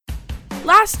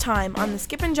Last time on the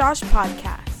Skip and Josh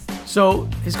podcast. So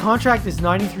his contract is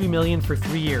 $93 million for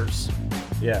 3 years.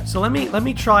 Yeah. So let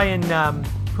me try and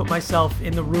put myself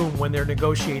in the room when they're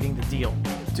negotiating the deal.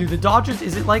 Do the Dodgers,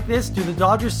 is it like this? Do the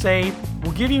Dodgers say,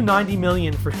 we'll give you $90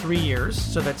 million for 3 years,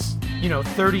 so that's,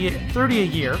 30 a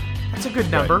year. That's a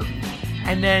good number. Right.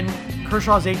 And then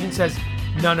Kershaw's agent says,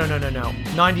 no.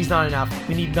 90's not enough.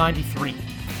 We need 93.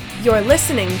 You're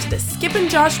listening to the Skip and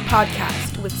Josh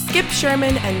podcast with Skip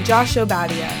Sherman and Josh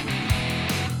Obadia.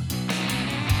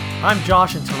 I'm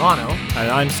Josh in Toronto. And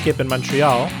I'm Skip in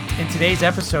Montreal. In today's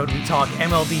episode, we talk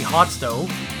MLB Hot Stove,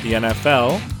 The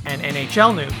NFL. and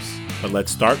NHL news. But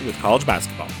let's start with college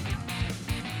basketball.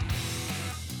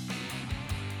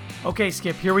 Okay,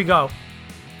 Skip, here we go.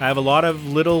 I have a lot of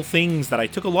little things that I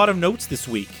took a lot of notes this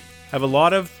week. I have a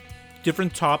lot of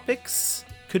different topics.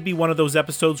 Could be one of those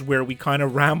episodes where we kind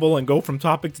of ramble and go from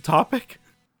topic to topic.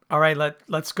 All right,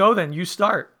 let's go then. You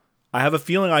start. I have a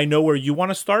feeling I know where you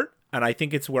want to start, and I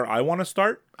think it's where I want to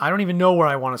start. I don't even know where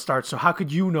I want to start, so how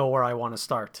could you know where I want to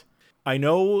start? I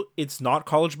know it's not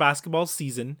college basketball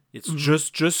season. It's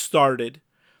just started.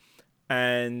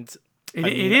 And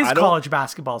It is college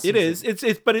basketball season. It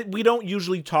is. But we don't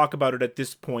usually talk about it at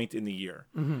this point in the year.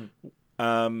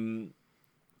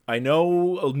 I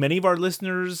know many of our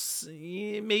listeners,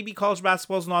 maybe college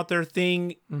basketball is not their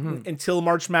thing until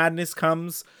March Madness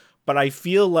comes. But I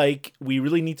feel like we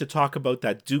really need to talk about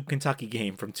that Duke-Kentucky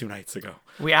game from 2 nights ago.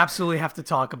 We absolutely have to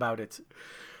talk about it.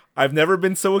 I've never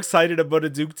been so excited about a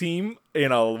Duke team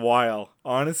in a while.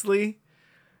 Honestly,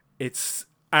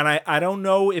 and I don't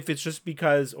know if it's just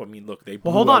because, look, they blew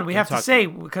Well, hold on. out We have to Kentucky. say,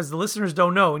 because the listeners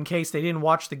don't know, in case they didn't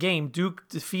watch the game, Duke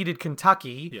defeated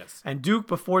Kentucky. Yes. And Duke,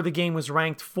 before the game, was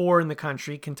ranked 4 in the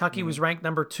country. Kentucky was ranked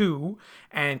number 2.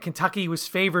 And Kentucky was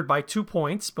favored by 2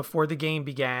 points before the game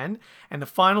began. And the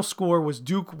final score was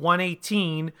Duke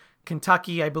 118,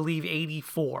 Kentucky, I believe,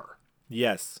 84.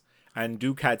 Yes. And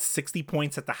Duke had 60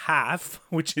 points at the half,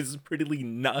 which is pretty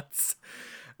nuts.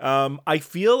 I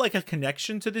feel like a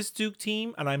connection to this Duke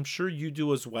team, and I'm sure you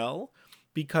do as well,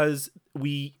 because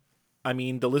the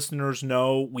listeners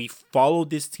know we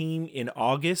followed this team in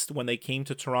August when they came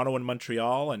to Toronto and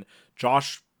Montreal, and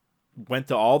Josh went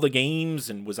to all the games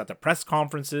and was at the press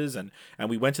conferences, and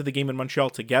we went to the game in Montreal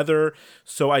together.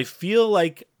 So I feel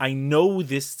like I know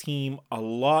this team a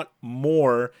lot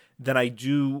more than I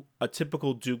do a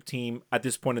typical Duke team at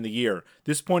this point in the year.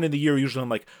 This point in the year, usually I'm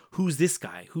like, who's this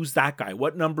guy? Who's that guy?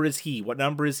 What number is he? What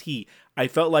number is he? I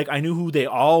felt like I knew who they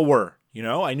all were.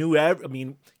 I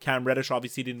knew Cam Reddish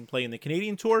obviously didn't play in the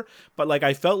Canadian tour, but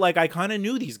I felt like I kind of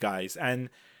knew these guys. And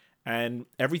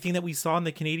everything that we saw in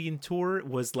the Canadian tour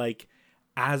was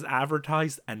as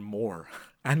advertised and more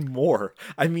and more.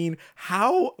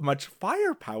 How much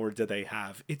firepower do they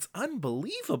have? It's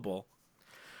unbelievable.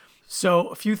 So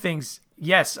a few things.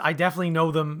 Yes, I definitely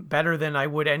know them better than I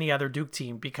would any other Duke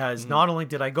team because not only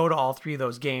did I go to all 3 of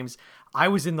those games, I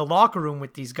was in the locker room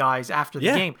with these guys after the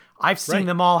game. I've seen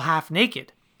them all half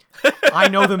naked. I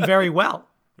know them very well.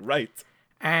 Right.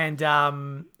 And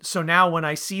so now when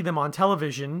I see them on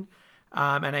television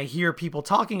and I hear people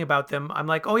talking about them, I'm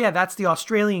like, oh yeah, that's the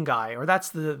Australian guy, or that's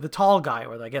the tall guy,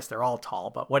 or I guess they're all tall,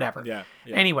 but whatever. Yeah.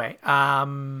 Anyway,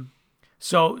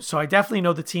 So I definitely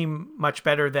know the team much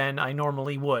better than I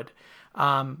normally would.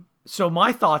 So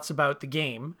my thoughts about the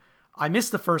game, I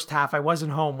missed the first half. I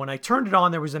wasn't home. When I turned it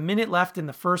on, there was a minute left in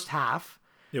the first half.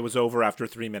 It was over after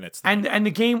 3 minutes. And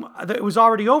the game, it was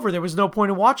already over. There was no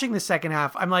point in watching the second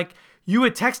half. I'm like, you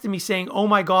had texted me saying, oh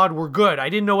my God, we're good. I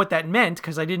didn't know what that meant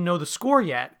because I didn't know the score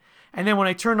yet. And then when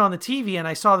I turned on the TV and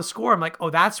I saw the score, I'm like, oh,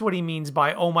 that's what he means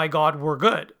by, oh my God, we're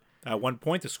good. At one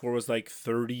point, the score was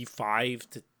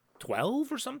 35-12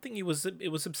 or something. It was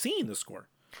obscene, the score.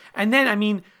 And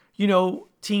then,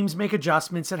 teams make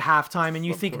adjustments at halftime, and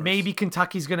you think maybe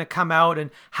Kentucky's going to come out and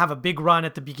have a big run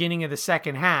at the beginning of the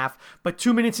second half. But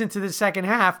 2 minutes into the second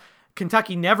half,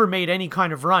 Kentucky never made any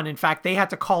kind of run. In fact, they had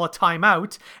to call a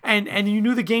timeout, and you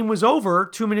knew the game was over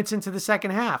 2 minutes into the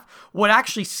second half. What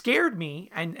actually scared me,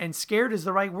 and scared is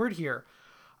the right word here,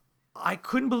 I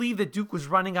couldn't believe that Duke was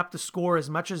running up the score as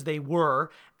much as they were.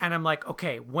 And I'm like,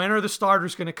 okay, when are the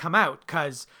starters going to come out?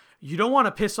 Because you don't want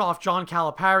to piss off John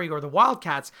Calipari or the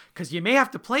Wildcats because you may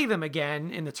have to play them again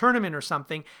in the tournament or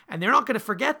something. And they're not going to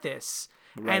forget this.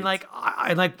 Right.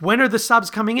 And when are the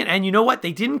subs coming in? And you know what?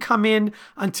 They didn't come in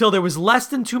until there was less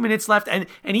than 2 minutes left. And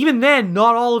even then,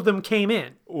 not all of them came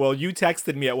in. Well, you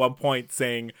texted me at one point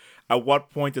saying, at what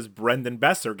point does Brendan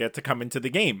Besser get to come into the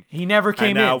game? He never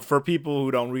came in. And now, for people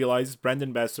who don't realize,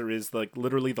 Brendan Besser is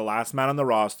literally the last man on the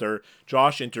roster.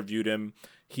 Josh interviewed him.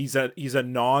 He's a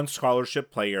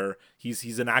non-scholarship player.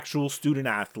 He's an actual student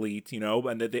athlete,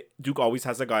 and Duke always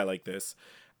has a guy like this.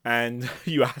 And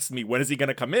you asked me, when is he going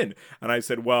to come in? And I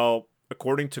said, well,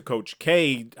 according to Coach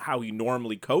K, how he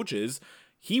normally coaches,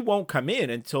 he won't come in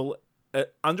until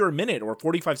under a minute or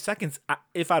 45 seconds,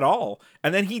 if at all.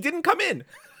 And then he didn't come in.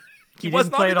 He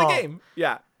was not in the game.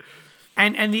 Yeah.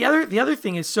 And the other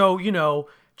thing is, so,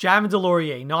 Javin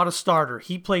DeLaurier, not a starter.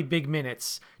 He played big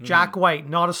minutes. Jack White,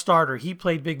 not a starter. He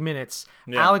played big minutes.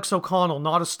 Yeah. Alex O'Connell,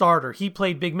 not a starter. He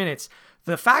played big minutes.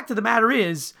 The fact of the matter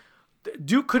is,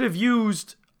 Duke could have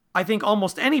used, I think,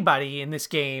 almost anybody in this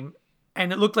game,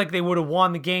 and it looked like they would have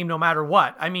won the game no matter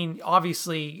what. I mean,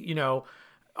 obviously,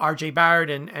 RJ Barrett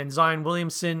and Zion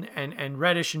Williamson and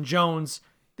Reddish and Jones,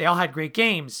 they all had great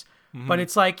games. But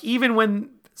it's like, even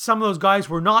when some of those guys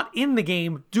were not in the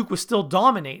game, Duke was still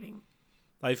dominating.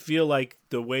 I feel like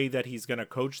the way that he's going to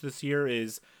coach this year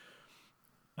is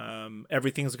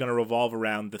everything's going to revolve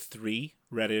around the three,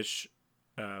 Reddish,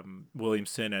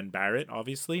 Williamson, and Barrett,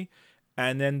 obviously.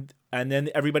 And then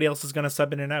everybody else is going to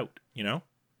sub in and out,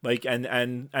 Like,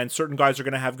 and certain guys are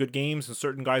going to have good games and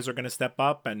certain guys are going to step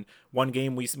up. And one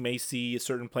game we may see a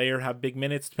certain player have big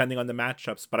minutes depending on the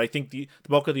matchups. But I think the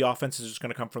bulk of the offense is just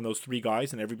going to come from those three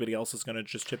guys and everybody else is going to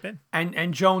just chip in.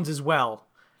 And Jones as well.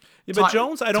 Yeah, but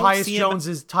Jones, I don't see him.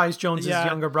 Tyus Jones'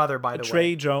 younger brother, by the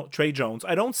way. Trey Jones.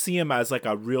 I don't see him as like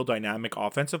a real dynamic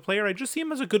offensive player. I just see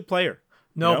him as a good player.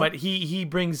 No, but he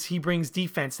brings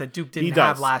defense that Duke didn't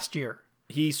have last year.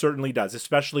 He certainly does,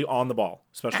 especially on the ball.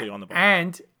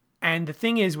 And the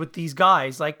thing is with these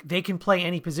guys, like, they can play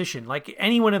any position. Like,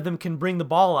 any one of them can bring the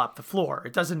ball up the floor.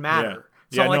 It doesn't matter.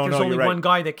 It's not like there's only one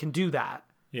guy that can do that.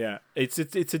 Yeah, it's a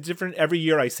different. Every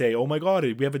year I say, oh my God,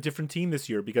 we have a different team this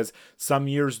year, because some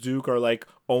years Duke are like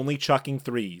only chucking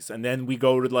threes, and then we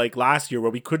go to like last year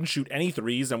where we couldn't shoot any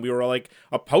threes and we were like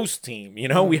a post team. We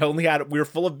were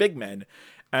full of big men,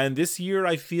 and this year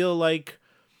I feel like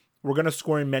we're going to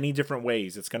score in many different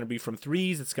ways. It's going to be from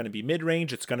threes. It's going to be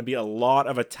mid-range. It's going to be a lot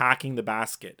of attacking the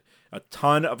basket. A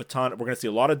ton. We're going to see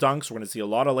a lot of dunks. We're going to see a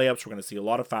lot of layups. We're going to see a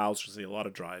lot of fouls. We're going to see a lot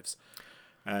of drives.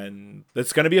 And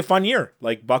it's going to be a fun year.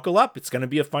 Like, buckle up. It's going to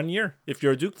be a fun year if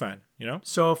you're a Duke fan,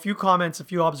 So a few comments, a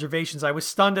few observations. I was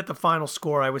stunned at the final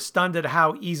score. I was stunned at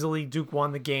how easily Duke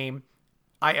won the game.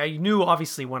 I knew,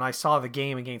 obviously, when I saw the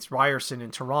game against Ryerson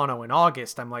in Toronto in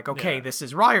August, I'm like, okay, This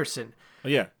is Ryerson.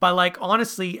 Yeah. But, like,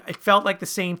 honestly, it felt like the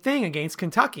same thing against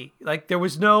Kentucky. Like,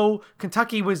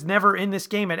 Kentucky was never in this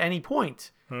game at any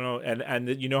point. No, and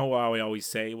you know how I always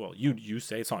say, well, you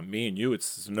say, it's not me and you,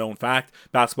 it's a known fact,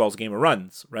 basketball's a game of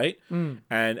runs, right?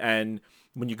 And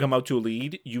when you come out to a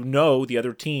lead, the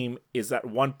other team is at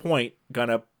one point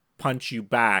gonna punch you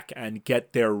back and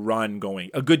get their run going.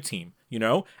 A good team,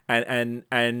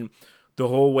 and the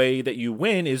whole way that you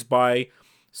win is by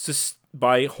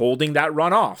holding that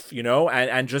run off,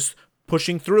 and just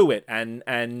pushing through it and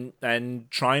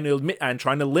trying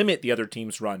to limit the other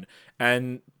team's run.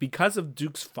 And because of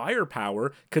Duke's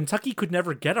firepower, Kentucky could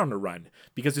never get on a run,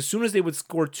 because as soon as they would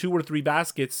score 2 or 3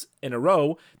 baskets in a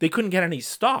row, they couldn't get any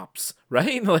stops,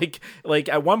 right? Like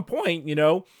at one point,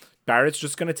 Barrett's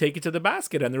just going to take it to the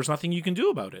basket and there's nothing you can do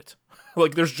about it.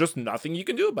 Like, there's just nothing you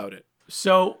can do about it.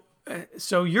 So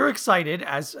you're excited,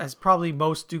 as probably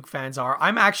most Duke fans are.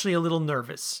 I'm actually a little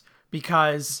nervous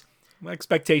because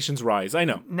expectations rise. I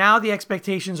know. Now the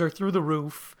expectations are through the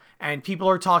roof, and people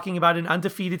are talking about an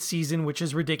undefeated season, which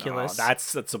is ridiculous. Oh,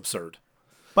 that's absurd.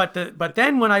 But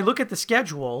then when I look at the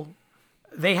schedule,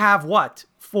 they have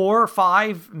 4 or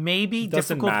 5 maybe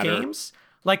difficult games.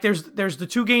 Like, there's the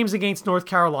 2 games against North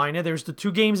Carolina, there's the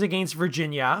 2 games against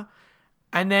Virginia,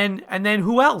 and then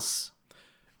who else?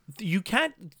 You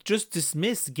can't just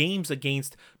dismiss games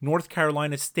against North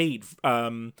Carolina State,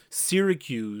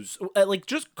 Syracuse. Like,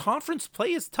 just conference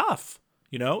play is tough.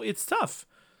 It's tough.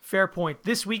 Fair point.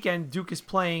 This weekend, Duke is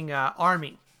playing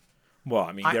Army. Well,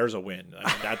 I mean, there's a win. I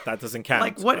mean, that doesn't count.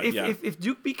 Like, what if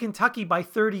Duke beat Kentucky by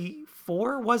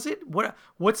 34? Was it?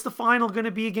 What's the final going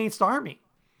to be against Army?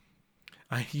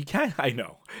 You can't. I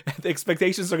know. The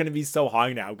expectations are going to be so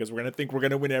high now because we're going to think we're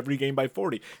going to win every game by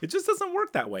 40. It just doesn't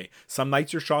work that way. Some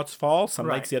nights your shots fall. Some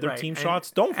nights the other team's shots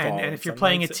don't fall. And if you're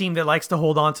playing a team that likes to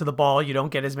hold on to the ball, you don't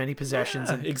get as many possessions.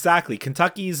 Yeah, exactly.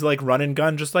 Kentucky's like run and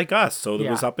gun just like us. So it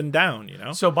was up and down,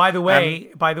 So by the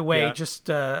way, just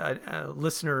a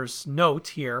listener's note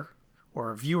here,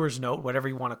 or a viewer's note, whatever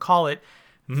you want to call it.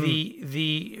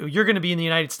 Mm-hmm. You're going to be in the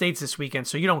United States this weekend,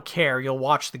 so you don't care. You'll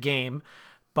watch the game.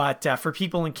 But for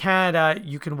people in Canada,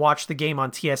 you can watch the game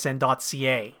on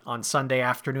tsn.ca on Sunday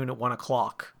afternoon at 1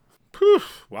 o'clock.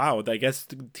 Wow, I guess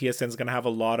TSN's going to have a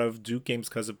lot of Duke games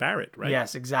because of Barrett, right?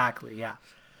 Yes, exactly, yeah.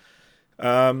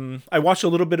 I watched a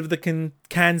little bit of the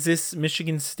Kansas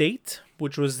Michigan State,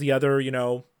 which was the other,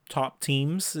 top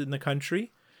teams in the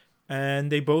country.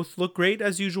 And they both look great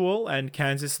as usual. And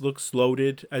Kansas looks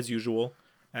loaded as usual.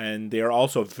 And they are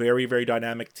also a very, very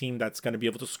dynamic team that's going to be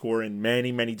able to score in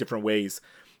many, many different ways.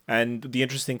 And the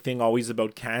interesting thing always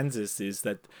about Kansas is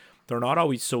that they're not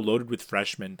always so loaded with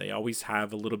freshmen. They always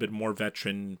have a little bit more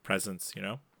veteran presence,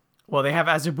 Well, they have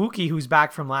Azubuike, who's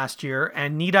back from last year.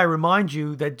 And need I remind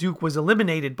you that Duke was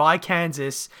eliminated by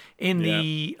Kansas in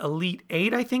the Elite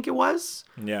Eight, I think it was?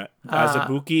 Yeah.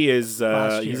 Azubuike is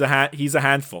he's a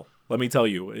handful. Let me tell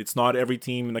you. It's not every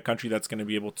team in the country that's going to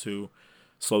be able to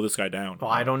slow this guy down.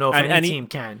 Well, I don't know if any team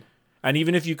can. And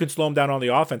even if you can slow him down on the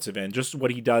offensive end, just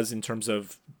what he does in terms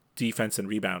of defense and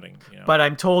rebounding. But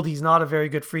I'm told he's not a very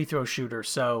good free throw shooter,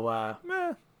 so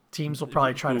teams will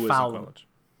probably try to foul him.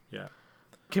 Yeah.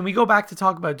 Can we go back to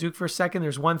talk about Duke for a second?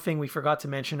 There's one thing we forgot to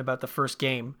mention about the first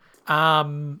game. I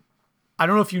don't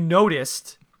know if you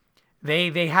noticed,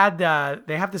 they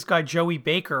have this guy Joey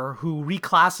Baker who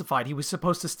reclassified. He was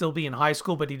supposed to still be in high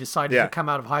school, but he decided to come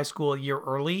out of high school a year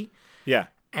early. Yeah.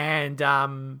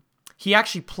 And he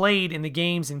actually played in the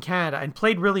games in Canada and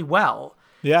played really well.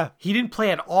 Yeah. He didn't play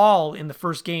at all in the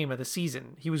first game of the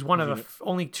season. He was one of the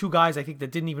only two guys, I think,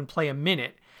 that didn't even play a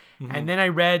minute. Mm-hmm. And then I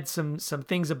read some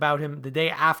things about him the day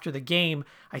after the game.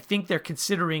 I think they're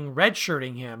considering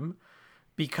redshirting him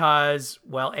because,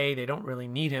 well, A, they don't really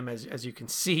need him, as you can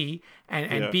see.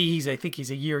 And B, I think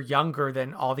he's a year younger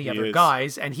than all the other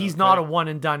guys. And he's not a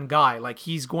one-and-done guy. Like,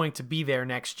 he's going to be there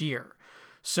next year.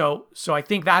 So I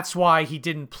think that's why he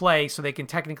didn't play, so they can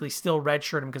technically still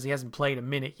redshirt him because he hasn't played a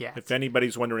minute yet. If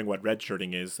anybody's wondering what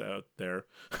redshirting is out there,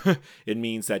 it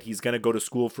means that he's going to go to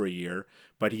school for a year,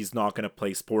 but he's not going to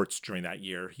play sports during that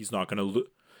year. He's not going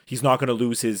to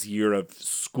lose his year of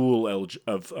school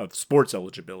of sports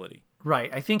eligibility.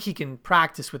 Right. I think he can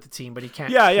practice with the team, but he can't.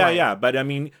 Yeah. But I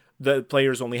mean, the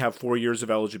players only have 4 years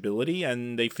of eligibility,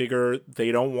 and they figure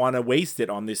they don't want to waste it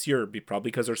on this year,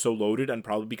 probably because they're so loaded and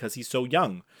probably because he's so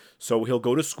young. So he'll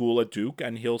go to school at Duke,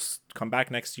 and he'll come back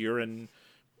next year and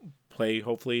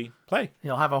hopefully play.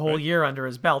 He'll have a whole year under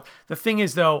his belt. The thing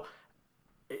is, though,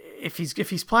 if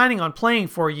he's planning on playing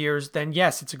 4 years, then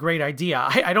yes, it's a great idea.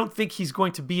 I don't think he's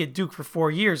going to be at Duke for 4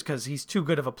 years because he's too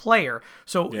good of a player.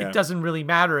 So it doesn't really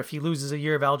matter if he loses a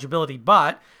year of eligibility,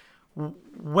 but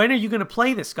when are you going to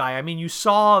play this guy? I mean, you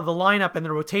saw the lineup and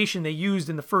the rotation they used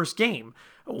in the first game.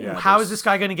 How is this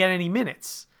guy going to get any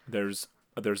minutes? There's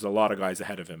a lot of guys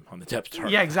ahead of him on the depth chart.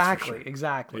 Yeah, exactly.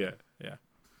 Yeah.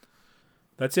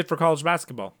 That's it for college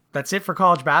basketball. The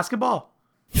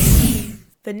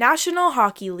National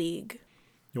Hockey League.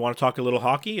 You want to talk a little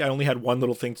hockey? I only had one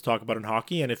little thing to talk about in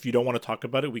hockey, and if you don't want to talk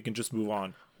about it, we can just move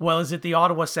on. Well, is it the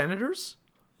Ottawa Senators?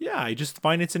 Yeah, I just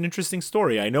find it's an interesting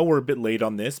story. I know we're a bit late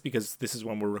on this because this is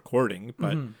when we're recording,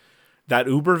 but that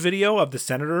Uber video of the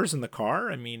Senators in the car,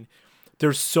 I mean,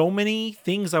 there's so many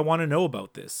things I want to know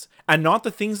about this, and not the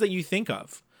things that you think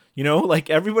of. Like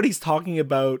everybody's talking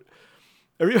about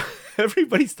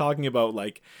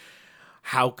like,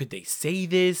 how could they say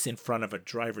this in front of a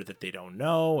driver that they don't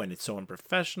know, and it's so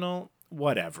unprofessional.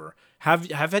 Whatever.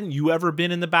 Haven't you ever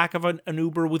been in the back of an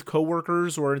Uber with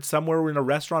coworkers or somewhere in a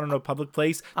restaurant or in a public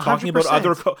place talking about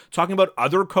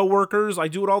other coworkers? I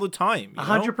do it all the time.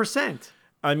 100%.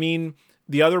 I mean,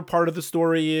 the other part of the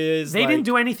story is they didn't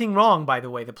do anything wrong, by the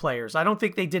way, the players. I don't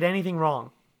think they did anything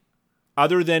wrong.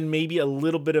 Other than maybe a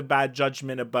little bit of bad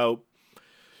judgment about...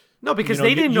 No, because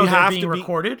they didn't know they were being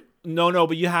recorded. No,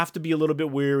 but you have to be a little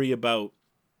bit wary about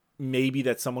maybe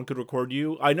that someone could record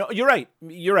you. I know you're right.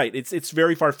 It's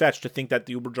very far-fetched to think that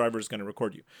the Uber driver is going to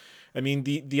record you. I mean,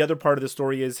 the other part of the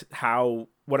story is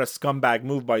what a scumbag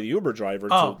move by the Uber driver.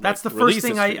 That's the first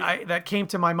thing I that came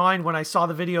to my mind when I saw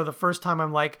the video the first time.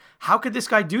 I'm like, how could this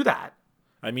guy do that?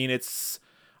 I mean,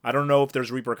 I don't know if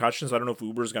there's repercussions. I don't know if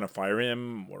Uber's going to fire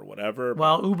him or whatever.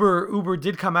 Well, Uber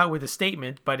did come out with a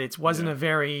statement, but it wasn't a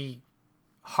very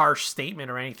harsh statement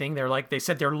or anything. They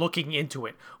said they're looking into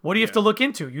it. What do you have to look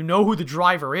into? You know who the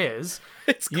driver is.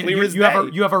 It's clear as day.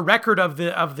 You have a record of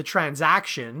the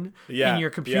transaction in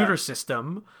your computer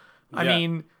system. I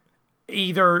mean,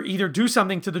 either do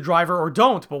something to the driver or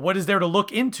don't, but what is there to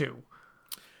look into?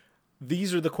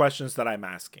 These are the questions that I'm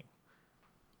asking.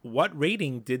 What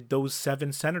rating did those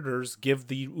 7 senators give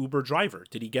the Uber driver?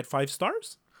 Did he get 5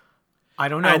 stars? I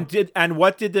don't know. And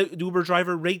what did the Uber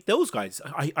driver rate those guys?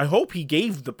 I hope he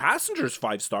gave the passengers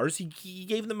 5 stars. He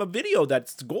gave them a video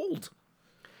that's gold.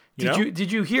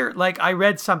 Did you hear? Like, I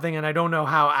read something, and I don't know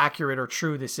how accurate or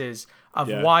true this is, of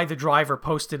why the driver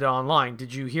posted it online.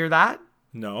 Did you hear that?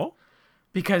 No.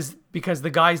 Because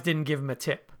the guys didn't give him a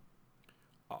tip.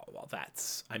 Oh, well,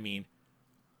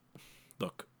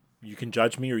 look, you can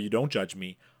judge me or you don't judge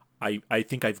me. I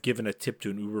think I've given a tip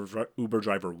to an Uber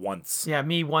driver once. Yeah,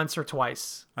 me once or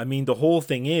twice. I mean, the whole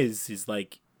thing is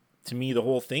like, to me, the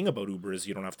whole thing about Uber is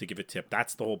you don't have to give a tip.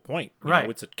 That's the whole point. You know,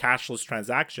 it's a cashless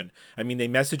transaction. I mean, they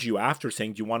message you after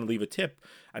saying, do you want to leave a tip?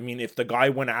 I mean, if the guy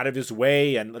went out of his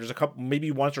way, and there's a couple,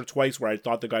 maybe once or twice where I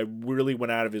thought the guy really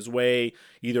went out of his way,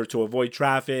 either to avoid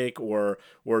traffic or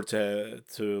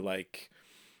to like,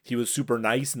 he was super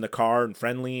nice in the car and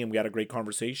friendly and we had a great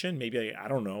conversation. Maybe, I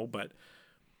don't know, but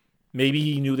maybe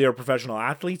he knew they were professional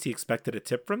athletes. He expected a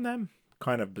tip from them.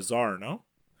 Kind of bizarre, no?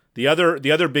 The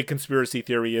other big conspiracy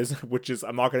theory is, which is,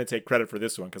 I'm not going to take credit for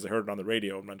this one because I heard it on the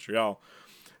radio in Montreal.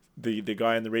 The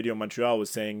guy on the radio in Montreal was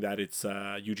saying that it's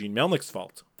Eugene Melnick's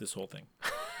fault, this whole thing.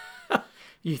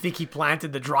 You think he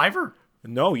planted the driver?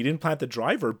 No, he didn't plant the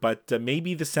driver, but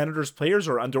maybe the Senators players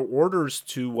are under orders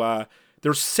to...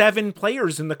 there's 7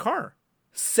 players in the car.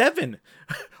 7.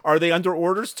 Are they under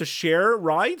orders to share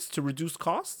rides to reduce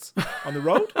costs on the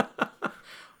road?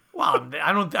 Well,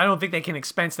 I don't think they can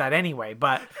expense that anyway,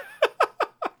 but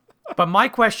my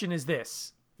question is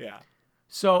this. Yeah.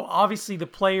 So obviously the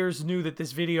players knew that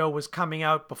this video was coming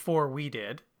out before we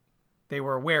did. They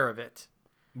were aware of it.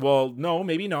 Well, no,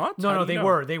 maybe not. No, they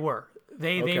were. They were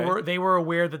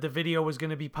aware that the video was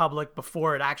going to be public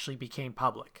before it actually became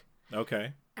public.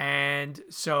 Okay. And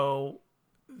so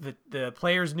the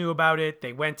players knew about it.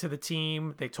 They went to the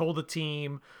team. They told the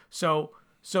team. So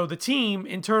the team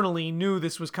internally knew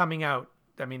this was coming out.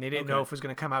 I mean, they didn't know if it was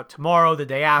going to come out tomorrow, the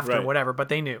day after, whatever, but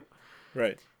they knew.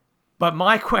 Right. But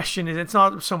my question is, it's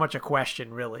not so much a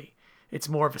question, really. It's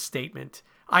more of a statement.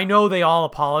 I know they all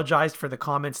apologized for the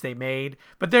comments they made,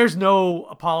 but there's no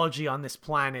apology on this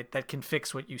planet that can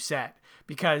fix what you said.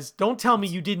 Because don't tell me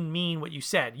you didn't mean what you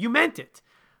said. You meant it.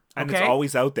 And it's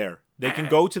always out there. They can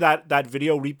go to that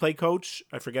video replay coach.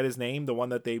 I forget his name, the one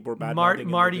that they were bad.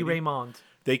 Marty Raymond.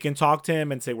 They can talk to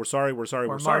him and say, we're sorry. Or Sorry.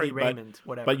 Marty Raymond,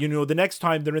 whatever. But, the next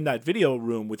time they're in that video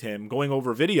room with him, going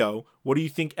over video, what do you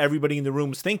think everybody in the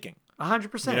room is thinking?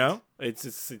 100%.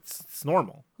 It's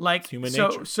normal. Like, it's human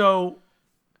nature. So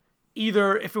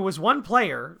either if it was one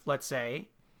player, let's say,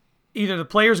 either the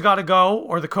player's got to go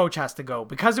or the coach has to go.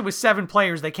 Because it was 7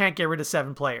 players, they can't get rid of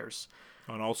 7 players.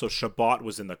 And also Shabbat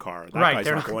was in the car. That guy's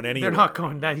not going anywhere. They're not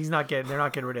going. They're not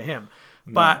getting rid of him.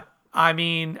 No. But I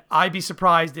mean, I'd be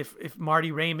surprised if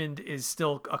Marty Raymond is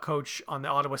still a coach on the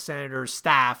Ottawa Senators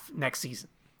staff next season.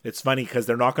 It's funny because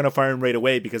they're not going to fire him right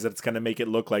away because it's going to make it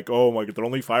look like, oh my God, they're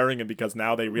only firing him because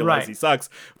now they realize he sucks.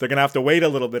 They're going to have to wait a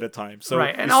little bit of time. So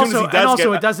and also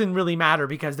it doesn't really matter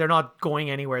because they're not going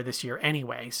anywhere this year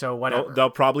anyway. So whatever. They'll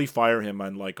probably fire him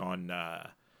on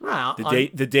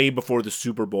the day before the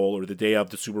Super Bowl or the day of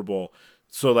the Super Bowl.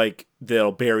 So like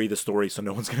they'll bury the story so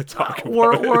no one's going to talk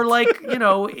about it. Or like,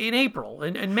 in April,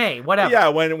 in May, whatever. Yeah,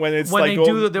 when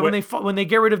they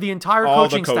get rid of the entire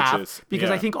coaching staff, because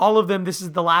yeah. I think all of them, this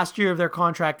is the last year of their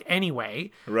contract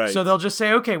anyway. Right. So they'll just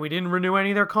say, okay, we didn't renew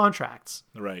any of their contracts.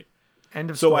 Right. End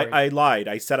of story. So I lied.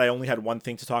 I said I only had one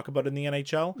thing to talk about in the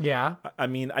NHL. Yeah. I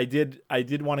mean, I did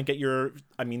want to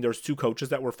get there's 2 coaches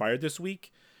that were fired this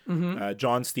week. Mm-hmm.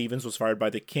 John Stevens was fired by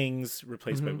the Kings,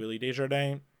 replaced by Willie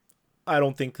Desjardins. I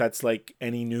don't think that's like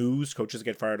any news. Coaches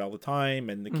get fired all the time,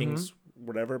 and the Kings,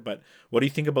 whatever. But what do you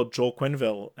think about Joel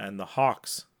Quenneville and the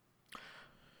Hawks?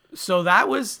 So that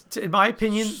was, in my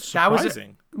opinion,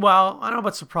 surprising. I don't know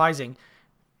about surprising.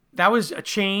 That was a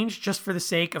change just for the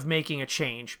sake of making a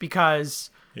change because...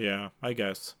 Yeah, I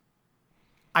guess.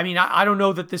 I mean, I don't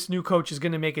know that this new coach is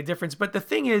going to make a difference. But the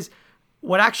thing is,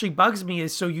 what actually bugs me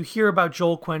is, so you hear about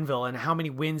Joel Quenneville and how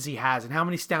many wins he has and how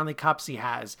many Stanley Cups he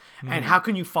has and how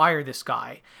can you fire this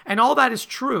guy? And all that is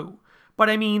true.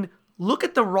 But I mean, look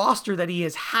at the roster that he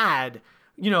has had.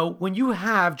 When you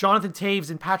have Jonathan Toews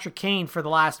and Patrick Kane for the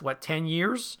last, 10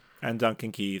 years? And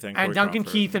Duncan Keith. And Duncan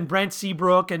Keith and Brent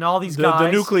Seabrook and all these guys.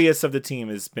 The nucleus of the team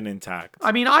has been intact.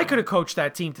 I mean, I could have coached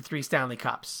that team to 3 Stanley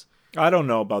Cups. I don't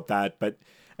know about that, but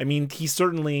I mean, he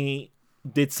certainly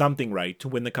did something right to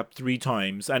win the cup 3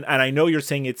 times. And I know you're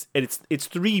saying it's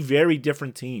 3 very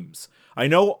different teams. I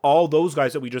know all those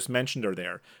guys that we just mentioned are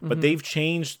there, but they've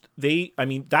changed.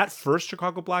 That first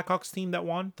Chicago Blackhawks team that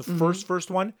won, the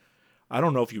first one, I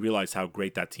don't know if you realize how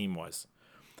great that team was.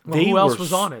 Well, who else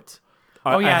was on it?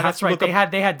 That's right. They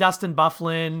had Dustin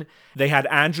Byfuglien. They had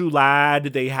Andrew Ladd.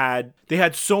 They had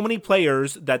so many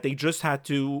players that they just had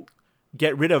to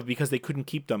get rid of because they couldn't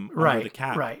keep them under the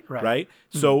cap. Right.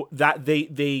 So that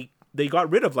they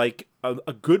got rid of, like,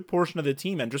 a good portion of the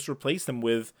team and just replace them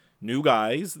with new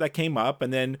guys that came up,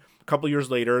 and then a couple years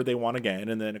later they won again,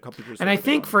 and then a couple years. And later, I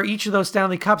think for each of those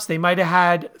Stanley Cups, they might have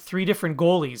had 3 different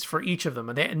goalies for each of them.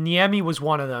 Niemi was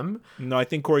one of them. No, I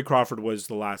think Corey Crawford was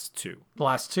the last 2. The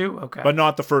last 2, okay, but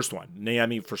not the first one.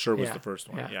 Niemi for sure was the first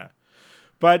one. Yeah.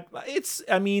 But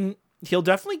he'll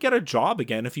definitely get a job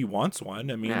again if he wants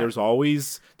one. I mean, there's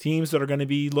always teams that are going to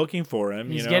be looking for him.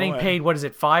 He's getting paid, what is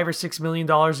it, $5 or $6 million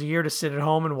a year to sit at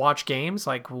home and watch games?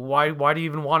 Like, why do you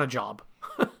even want a job?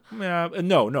 No.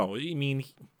 I mean,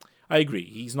 I agree.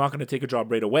 He's not going to take a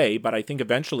job right away, but I think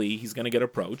eventually he's going to get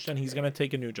approached and he's going to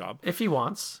take a new job. If he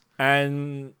wants.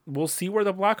 And we'll see where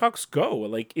the Blackhawks go.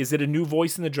 Like, is it a new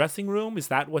voice in the dressing room? Is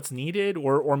that what's needed?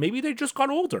 Or maybe they just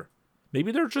got older.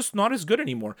 Maybe they're just not as good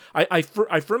anymore. I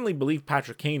firmly believe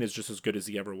Patrick Kane is just as good as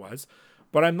he ever was,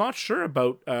 but I'm not sure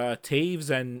about Taves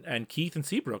and Keith and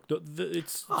Seabrook.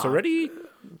 It's already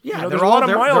they're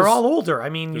all older. I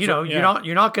mean, you're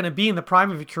not going to be in the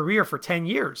prime of your career for 10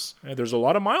 years. Yeah, there's a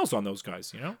lot of miles on those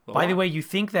guys. By the way, you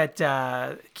think that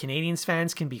Canadiens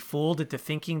fans can be fooled into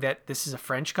thinking that this is a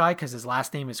French guy because his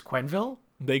last name is Quenneville?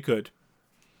 They could.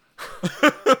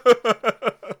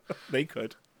 They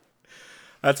could.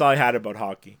 That's all I had about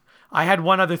hockey. I had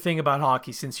one other thing about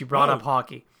hockey since you brought up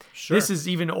hockey. Sure. This is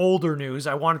even older news.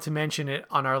 I wanted to mention it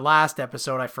on our last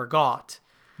episode. I forgot.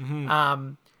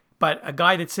 Mm-hmm. But a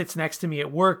guy that sits next to me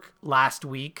at work last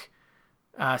week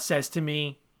says to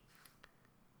me,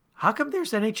 "How come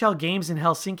there's NHL games in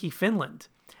Helsinki, Finland?"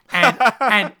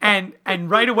 And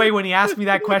right away when he asked me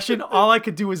that question, all I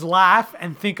could do was laugh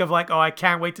and think of like, oh, I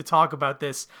can't wait to talk about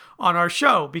this on our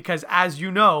show. Because as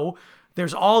you know,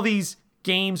 there's all these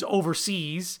games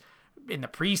overseas in the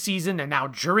preseason and now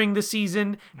during the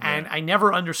season, and I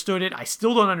never understood it. I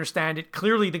still don't understand it.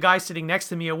 Clearly the guy sitting next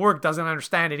to me at work doesn't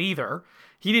understand it either.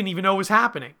 He didn't even know it was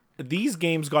happening. These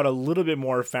games got a little bit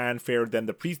more fanfare than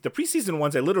the preseason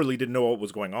ones. I literally didn't know what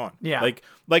was going on. Yeah,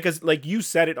 like you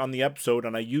said it on the episode,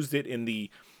 and I used it in the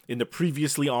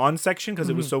previously on section because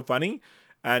it was so funny.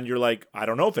 And you're like, I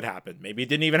don't know if it happened. Maybe it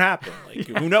didn't even happen. Like,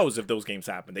 who knows if those games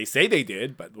happened? They say they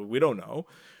did, but we don't know.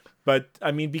 But,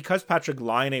 I mean, because Patrick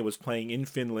Laine was playing in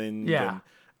Finland,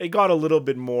 it got a little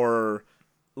bit more,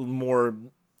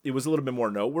 it was a little bit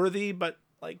more noteworthy. But,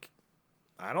 like,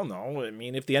 I don't know. I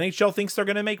mean, if the NHL thinks they're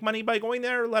going to make money by going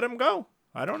there, let them go.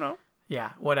 I don't know.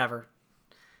 Yeah, whatever.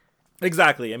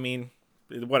 Exactly. I mean,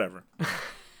 whatever.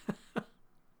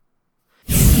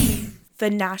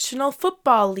 The National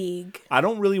Football League. I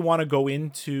don't really want to go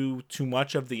into too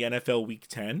much of the NFL Week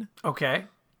 10. Okay.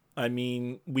 I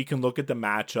mean, we can look at the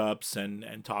matchups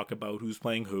and talk about who's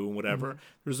playing who and whatever.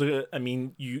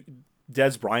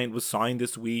 Dez Bryant was signed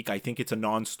this week. I think it's a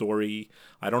non-story.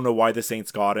 I don't know why the Saints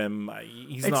got him.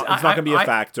 He's not going to be a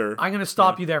factor. I'm going to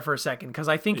stop you there for a second because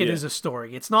I think it is a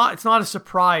story. It's not a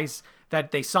surprise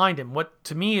that they signed him. What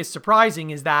to me is surprising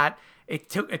is that it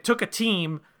took a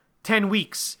team 10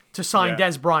 weeks to sign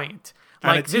Dez Bryant.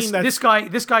 Like this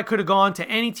guy could have gone to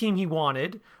any team he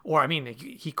wanted, or I mean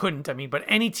he couldn't. I mean, but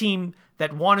any team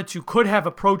that wanted to could have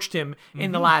approached him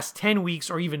in the last 10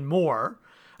 weeks or even more.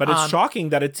 But it's shocking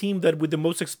that a team that with the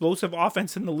most explosive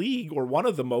offense in the league, or one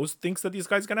of the most, thinks that these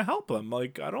guys going to help them.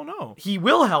 Like, I don't know. He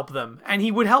will help them, and he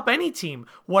would help any team.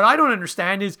 What I don't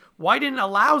understand is why didn't a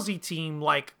lousy team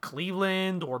like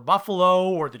Cleveland or Buffalo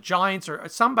or the Giants or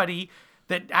somebody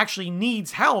that actually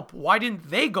needs help, why didn't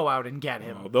they go out and get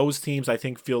him? Well, those teams, I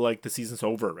think, feel like the season's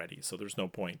over already, so there's no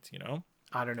point,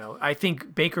 I don't know. I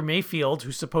think Baker Mayfield,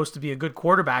 who's supposed to be a good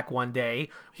quarterback one day,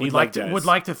 would would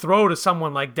like to throw to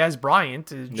someone like Dez Bryant.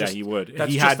 He would.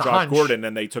 He had Josh Gordon,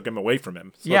 and they took him away from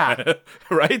him. So,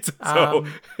 right? So,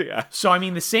 So, I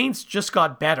mean, the Saints just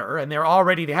got better, and they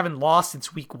haven't lost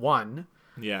since week 1.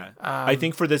 Yeah. I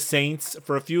think for the Saints,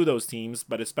 for a few of those teams,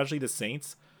 but especially the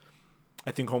Saints,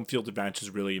 I think home field advantage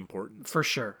is really important. For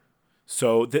sure.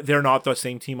 So they're not the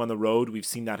same team on the road. We've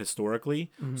seen that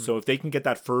historically. Mm-hmm. So if they can get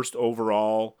that first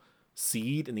overall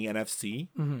seed in the NFC,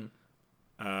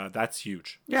 that's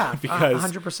huge. Yeah, because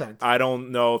 100%. I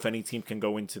don't know if any team can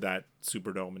go into that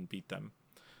Superdome and beat them.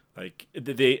 Like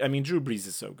Drew Brees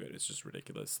is so good. It's just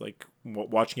ridiculous. Like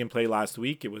watching him play last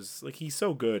week, it was like he's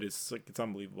so good. It's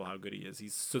unbelievable how good he is.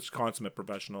 He's such a consummate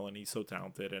professional, and he's so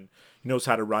talented, and he knows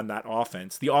how to run that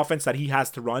offense. The offense that he has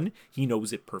to run, he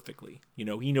knows it perfectly. He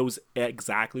knows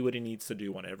exactly what he needs to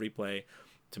do on every play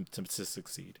to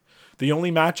succeed. The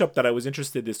only matchup that I was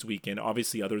interested this weekend,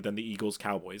 obviously other than the Eagles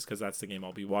Cowboys, because that's the game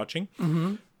I'll be watching.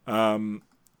 Mm-hmm.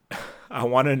 I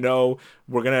want to know,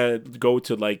 we're going to go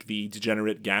to like the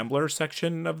degenerate gambler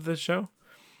section of the show.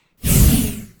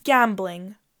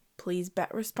 Gambling. Please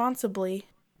bet responsibly.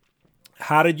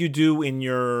 How did you do in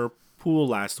your pool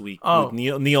last week Oh. with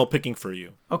Neil picking for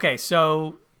you. Okay,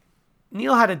 so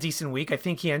Neil had a decent week. I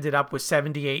think he ended up with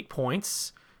 78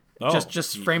 points. Oh,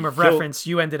 Just frame of he killed- reference,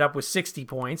 you ended up with 60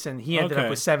 points, and he ended up Okay.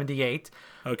 with 78,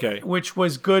 Okay. which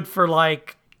was good for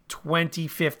like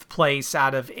 25th place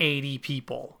out of 80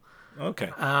 people. Okay.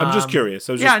 I'm just curious.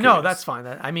 I was Yeah, just no, curious. that's fine.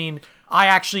 I mean,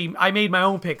 I made my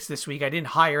own picks this week. I didn't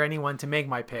hire anyone to make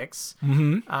my picks.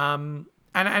 Mm-hmm.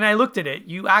 And I looked at it.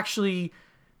 You actually,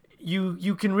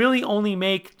 you can really only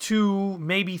make 2,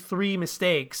 maybe 3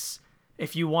 mistakes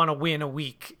if you want to win a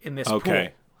week in this Okay.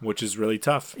 pool. Which is really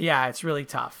tough. Yeah, it's really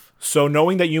tough. So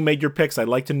knowing that you made your picks, I'd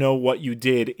like to know what you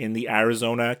did in the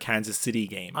Arizona-Kansas City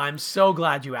game. I'm so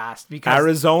glad you asked because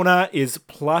Arizona is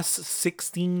plus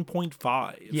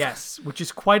 16.5. yes, which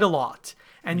is quite a lot.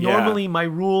 And Yeah. normally my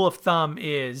rule of thumb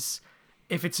is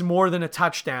if it's more than a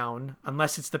touchdown,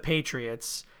 unless it's the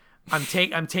Patriots, I'm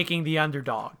taking the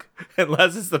underdog.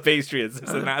 Unless it's the Patriots.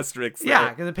 There's an asterisk there. Yeah,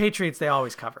 because the Patriots they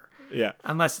always cover Yeah.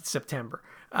 unless it's September.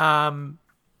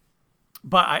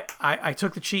 But I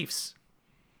took the Chiefs.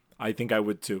 I think I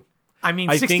would too. I mean,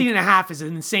 I 16 think- and a half is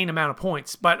an insane amount of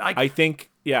points, but I think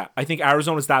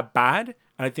Arizona's that bad,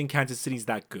 and I think Kansas City's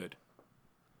that good.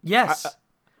 yes.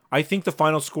 I think the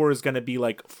final score is going to be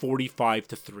like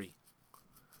 45-3.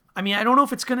 I mean, I don't know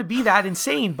if it's going to be that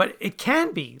insane, but it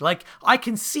can be. Like, I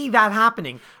can see that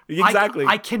happening. Exactly.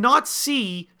 I cannot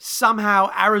see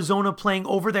somehow Arizona playing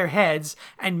over their heads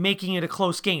and making it a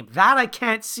close game. That I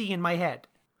can't see in my head.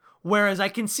 Whereas I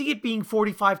can see it being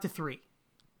 45-3.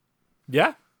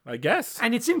 Yeah, I guess.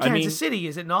 And it's in Kansas City,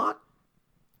 is it not?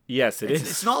 Yes, it is.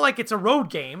 It's not like it's a road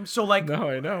game. So, like, No,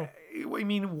 I know. I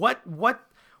mean, what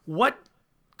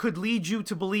could lead you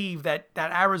to believe that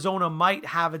Arizona might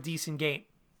have a decent game?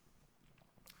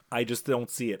 I just don't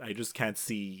see it. I just can't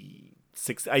see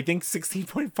I think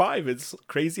 16.5. It's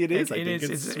crazy. It is. I think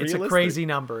it's a realistic. crazy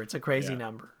number. It's a crazy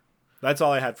number. That's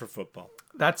all I had for football.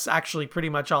 That's actually pretty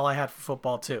much all I had for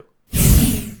football too.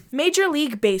 Major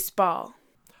League Baseball.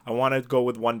 I want to go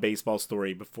with one baseball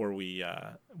story before we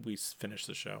finish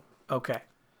the show. Okay.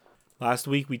 Last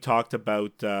week we talked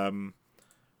about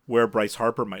where Bryce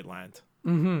Harper might land.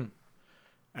 Mm-hmm.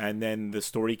 And then the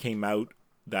story came out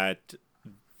that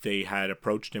they had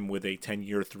approached him with a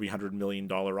 10-year, $300 million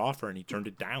offer, and he turned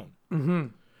it down. Mm-hmm.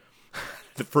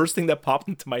 The first thing that popped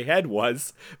into my head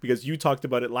was, because you talked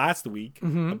about it last week,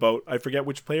 about, I forget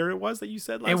which player it was that you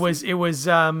said last week. It was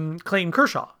Clayton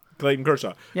Kershaw. Clayton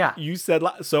Kershaw. Yeah. You said,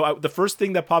 the first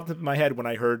thing that popped into my head when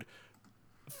I heard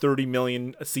 $30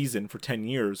 million a season for 10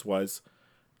 years was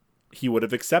he would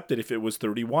have accepted if it was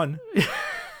 31.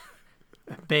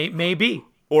 Maybe.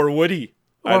 Or would he?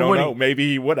 I Or don't would know. he?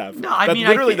 Maybe he would have. No, I mean, I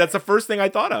literally, think- that's the first thing I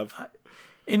thought of.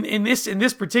 In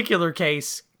this particular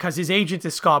case, because his agent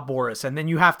is Scott Boras, and then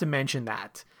you have to mention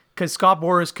that because Scott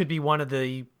Boras could be one of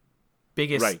the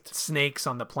biggest Right. snakes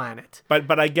on the planet.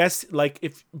 But I guess, like,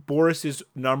 if Boris's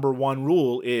number one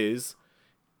rule is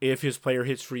if his player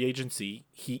hits free agency,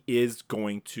 he is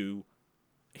going to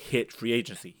hit free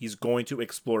agency. He's going to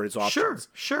explore his options.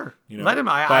 Sure. You know, Let him.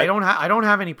 I but- don't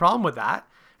have any problem with that.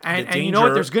 And The you know what?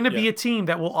 danger- There's going to be yeah. a team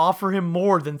that will offer him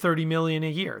more than $30 million a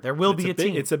year. There will be a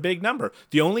team. It's a big number.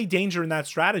 The only danger in that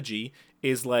strategy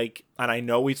is like, and I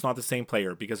know it's not the same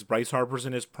player because Bryce Harper's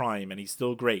in his prime and he's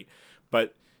still great.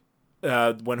 But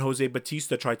when Jose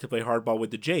Bautista tried to play hardball with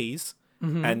the Jays,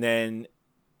 and then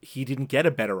he didn't get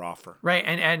a better offer. Right,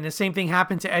 and the same thing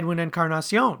happened to Edwin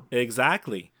Encarnacion.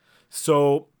 Exactly.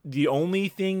 So the only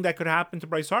thing that could happen to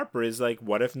Bryce Harper is like,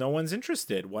 what if no one's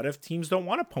interested? What if teams don't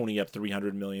want to pony up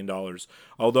 $300 million?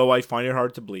 Although I find it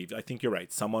hard to believe. I think you're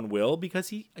right. Someone will because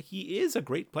he is a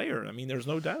great player. I mean, there's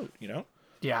no doubt, you know?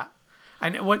 Yeah.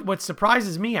 And what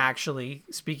surprises me, actually,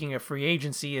 speaking of free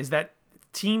agency, is that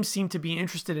teams seem to be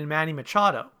interested in Manny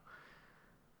Machado.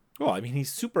 Well, I mean,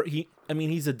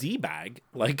 he's a D-bag.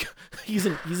 Like, he's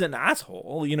an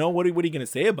asshole. You know, what are you going to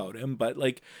say about him? But,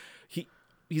 like,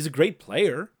 he's a great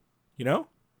player, you know?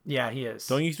 Yeah, he is.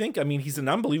 Don't you think? I mean, he's an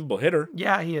unbelievable hitter.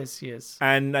 Yeah, he is.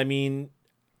 And, I mean,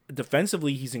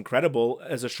 defensively, he's incredible.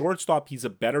 As a shortstop, he's a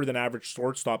better than average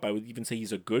shortstop. I would even say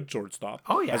he's a good shortstop.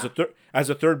 Oh, yeah. As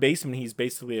a third baseman, he's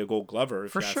basically a Gold Glover,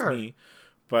 if For you ask sure. me.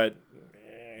 But,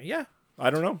 yeah, I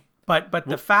don't know. But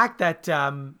the fact that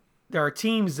there are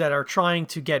teams that are trying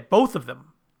to get both of them.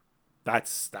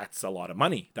 That's a lot of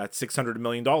money. That's $600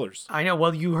 million. I know.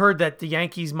 Well, you heard that the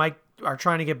Yankees are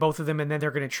trying to get both of them, and then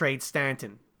they're going to trade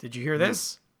Stanton. Did you hear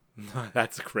this?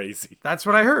 That's crazy. That's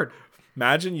what I heard.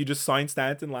 Imagine you just signed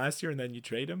Stanton last year and then you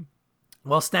trade him.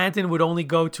 Well, Stanton would only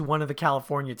go to one of the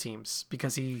California teams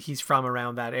because he's from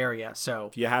around that area. So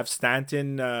If you have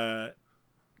Stanton,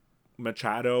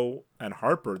 Machado, and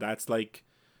Harper, that's like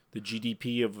the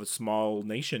GDP of a small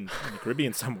nation in the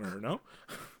Caribbean somewhere, no?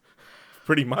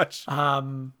 Pretty much.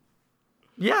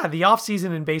 Yeah, the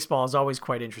offseason in baseball is always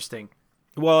quite interesting.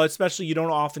 Well, especially you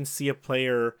don't often see a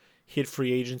player hit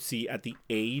free agency at the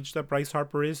age that Bryce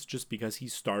Harper is, just because he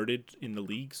started in the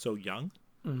league so young.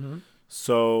 Mm-hmm.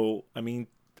 So, I mean,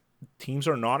 teams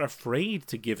are not afraid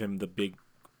to give him the big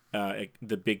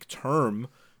term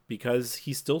because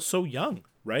he's still so young,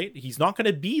 right? He's not going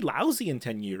to be lousy in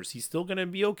 10 years. He's still going to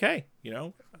be okay,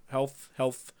 health,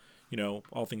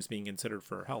 all things being considered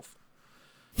for health.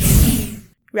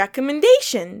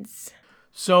 Recommendations.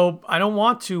 So I don't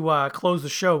want to close the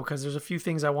show because there's a few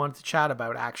things I wanted to chat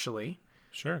about, actually.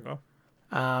 Sure, go.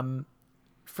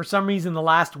 For some reason, the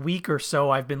last week or so,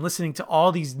 I've been listening to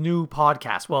all these new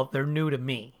podcasts. Well, they're new to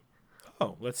me.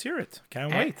 Oh, let's hear it.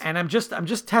 Can't wait. And I'm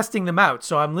just testing them out.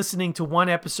 So I'm listening to one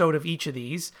episode of each of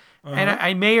these, and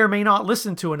I may or may not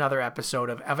listen to another episode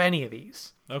of any of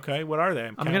these. Okay, what are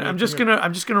they? I'm just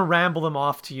gonna ramble them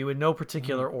off to you in no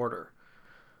particular order.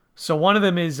 So one of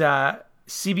them is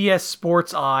CBS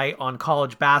Sports Eye on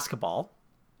college basketball.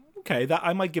 Okay, that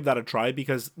I might give that a try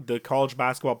because the college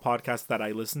basketball podcast that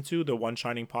I listen to, the One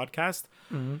Shining podcast,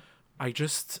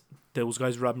 those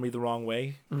guys rub me the wrong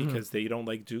way because they don't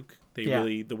like Duke.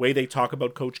 The way they talk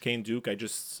about Coach K and Duke,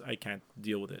 I can't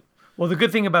deal with it. Well, the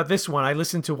good thing about this one, I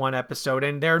listened to one episode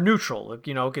and they're neutral.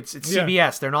 It's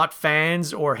CBS. They're not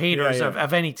fans or haters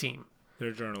of any team.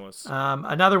 They're journalists.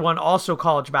 Another one, also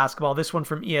college basketball. This one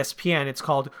from ESPN. It's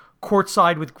called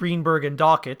Courtside with Greenberg and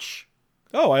Dockich.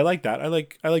 Oh, I like that. I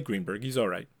like Greenberg. He's all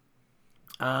right.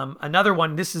 Another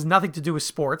one, this is nothing to do with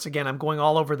sports. Again, I'm going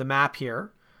all over the map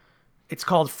here. It's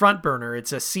called Front Burner.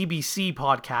 It's a CBC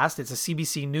podcast. It's a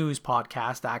CBC News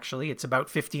podcast, actually. It's about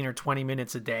 15 or 20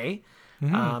 minutes a day.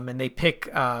 And they pick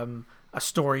a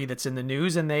story that's in the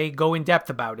news and they go in depth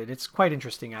about it. It's quite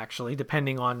interesting, actually,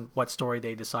 depending on what story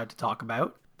they decide to talk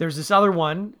about. There's this other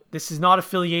one. This is not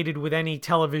affiliated with any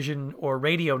television or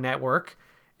radio network.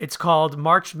 It's called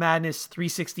March Madness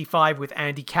 365 with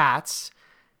Andy Katz.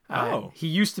 He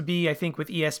used to be, I think, with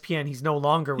ESPN. He's no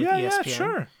longer with ESPN. Yeah,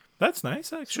 sure. That's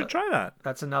nice. I should try that.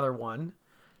 That's another one.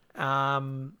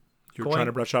 You're trying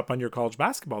to brush up on your college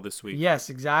basketball this week. Yes,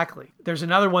 exactly. There's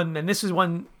another one, and this is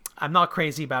one I'm not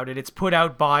crazy about it. It's put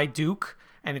out by Duke,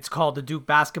 and it's called the Duke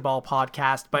Basketball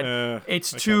Podcast, but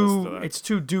it's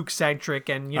too Duke centric,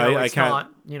 and it's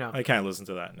not. I can't listen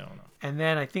to that. No. And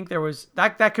then I think there was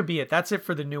that could be it. That's it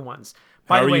for the new ones.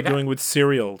 How are you doing with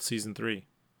Serial season 3?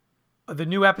 The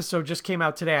new episode just came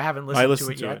out today. I haven't listened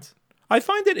to it yet. I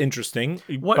find it interesting,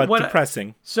 but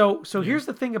depressing. So here's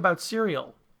the thing about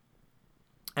Serial,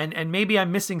 and maybe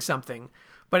I'm missing something,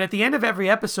 but at the end of every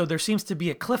episode, there seems to be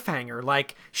a cliffhanger.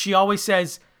 Like, she always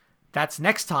says, that's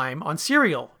next time on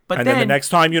Serial. But then the next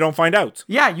time you don't find out.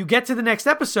 Yeah, you get to the next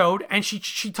episode, and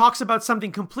she talks about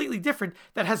something completely different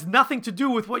that has nothing to do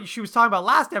with what she was talking about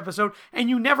last episode, and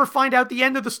you never find out the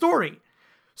end of the story.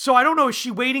 So I don't know, is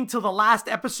she waiting till the last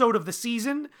episode of the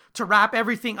season to wrap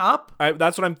everything up?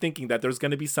 That's what I'm thinking, that there's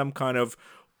going to be some kind of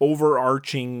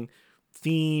overarching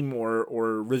theme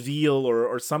or reveal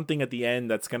or something at the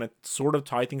end that's going to sort of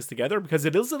tie things together, because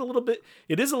it is a little bit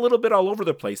all over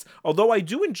the place. Although I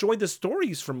do enjoy the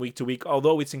stories from week to week,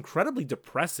 although it's incredibly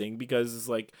depressing because it's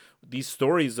like these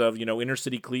stories of, inner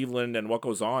city Cleveland and what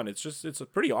goes on. It's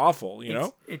pretty awful,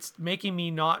 It's making me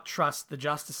not trust the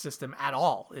justice system at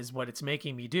all is what it's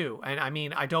making me do. And I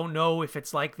mean, I don't know if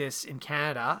it's like this in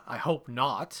Canada. I hope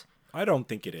not. I don't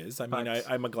think it is. I'm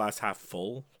a glass half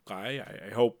full guy.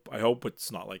 I hope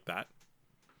it's not like that.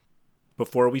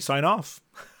 Before we sign off,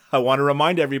 I want to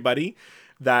remind everybody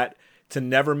that to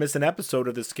never miss an episode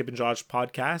of the Skip and Josh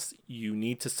podcast, you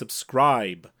need to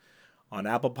subscribe on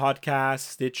Apple Podcasts,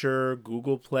 Stitcher,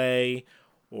 Google Play,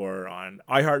 or on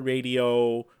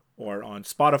iHeartRadio, or on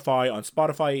Spotify. On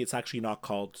Spotify, it's actually not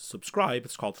called subscribe.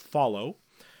 It's called follow.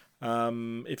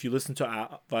 If you listen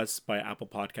to us by Apple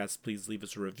Podcasts, please leave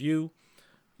us a review.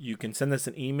 You can send us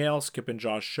an email,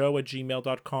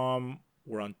 skipandjoshshow@gmail.com.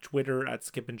 We're on Twitter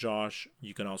 @skipandjosh.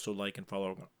 You can also like and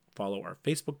follow our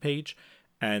Facebook page.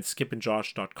 And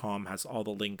skipandjosh.com has all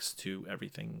the links to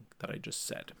everything that I just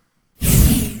said.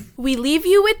 We leave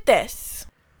you with this.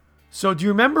 So do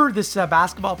you remember this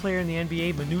basketball player in the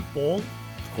NBA, Manute Bol?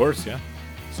 Of course, yeah.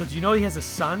 So do you know he has a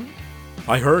son?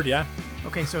 I heard, yeah.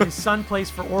 Okay, so his son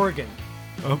plays for Oregon.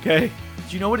 Okay.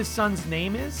 Do you know what his son's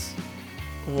name is?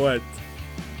 What?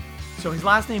 So his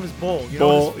last name is Bol.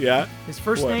 Bol, yeah. His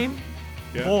first name?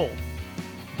 Yeah. Bol.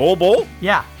 Bol?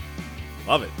 Yeah.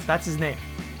 Love it. That's his name.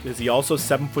 Is he also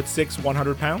 7'6",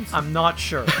 100 pounds? I'm not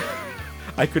sure.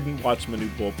 I couldn't watch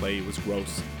Manute Bol play. It was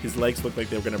gross. His legs looked like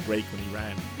they were going to break when he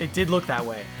ran. It did look that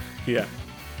way. Yeah.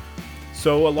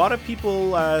 So a lot of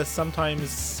people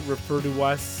sometimes refer to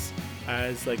us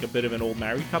as like a bit of an old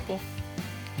married couple.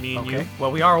 Me and you.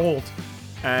 Well, we are old.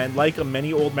 And like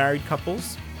many old married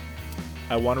couples,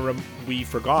 I want to we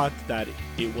forgot that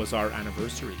it was our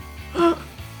anniversary.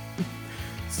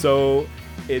 So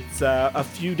it's a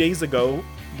few days ago,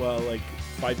 well, like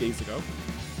 5 days ago,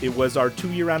 it was our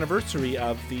 2-year anniversary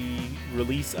of the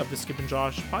release of the Skip and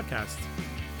Josh podcast.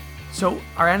 So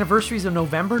our anniversary is in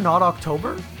November, not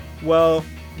October? Well,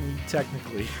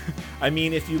 technically. I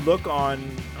mean, if you look on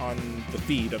the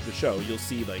feed of the show, you'll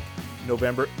see like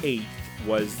November 8th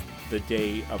was the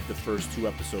day of the first 2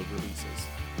 episode releases.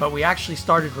 But we actually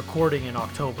started recording in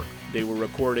October. They were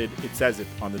recorded, it says it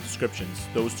on the descriptions,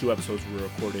 those 2 episodes were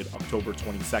recorded October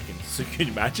 22nd. So can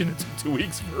you imagine it took 2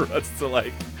 weeks for us to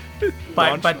like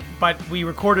But we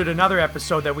recorded another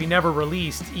episode that we never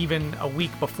released even a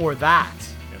week before that.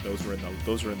 Yeah, those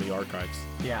were in the archives.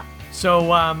 Yeah. So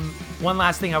one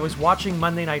last thing, I was watching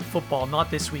Monday Night Football, not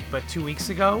this week, but 2 weeks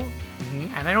ago.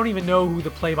 Mm-hmm. And I don't even know who the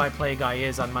play-by-play guy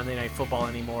is on Monday Night Football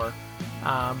anymore.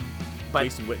 But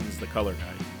Jason Witten's the color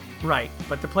guy. Right,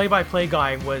 but the play-by-play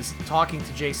guy was talking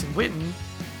to Jason Witten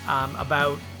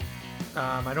about,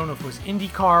 I don't know if it was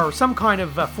IndyCar or some kind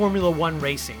of Formula One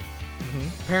racing.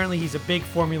 Mm-hmm. Apparently he's a big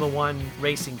Formula One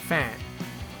racing fan.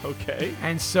 Okay.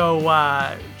 And so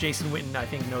Jason Witten, I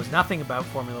think, knows nothing about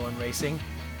Formula One racing.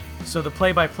 So the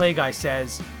play-by-play guy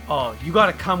says, oh, you got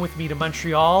to come with me to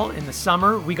Montreal in the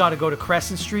summer. We got to go to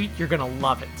Crescent Street. You're going to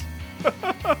love it.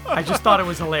 I just thought it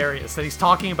was hilarious that he's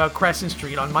talking about Crescent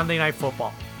Street on Monday Night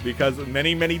Football. Because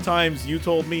many, many times you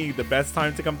told me the best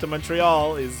time to come to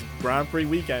Montreal is Grand Prix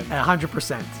weekend.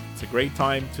 100%. It's a great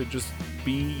time to just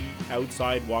be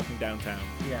outside walking downtown.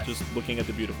 Yes. Just looking at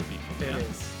the beautiful people. It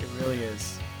is. It really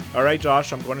is. All right,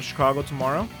 Josh, I'm going to Chicago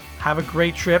tomorrow. Have a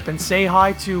great trip and say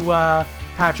hi to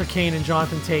Patrick Kane and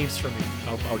Jonathan Taves for me.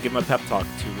 I'll give them a pep talk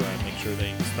to make sure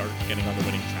they start getting on the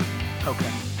winning track.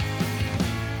 Okay.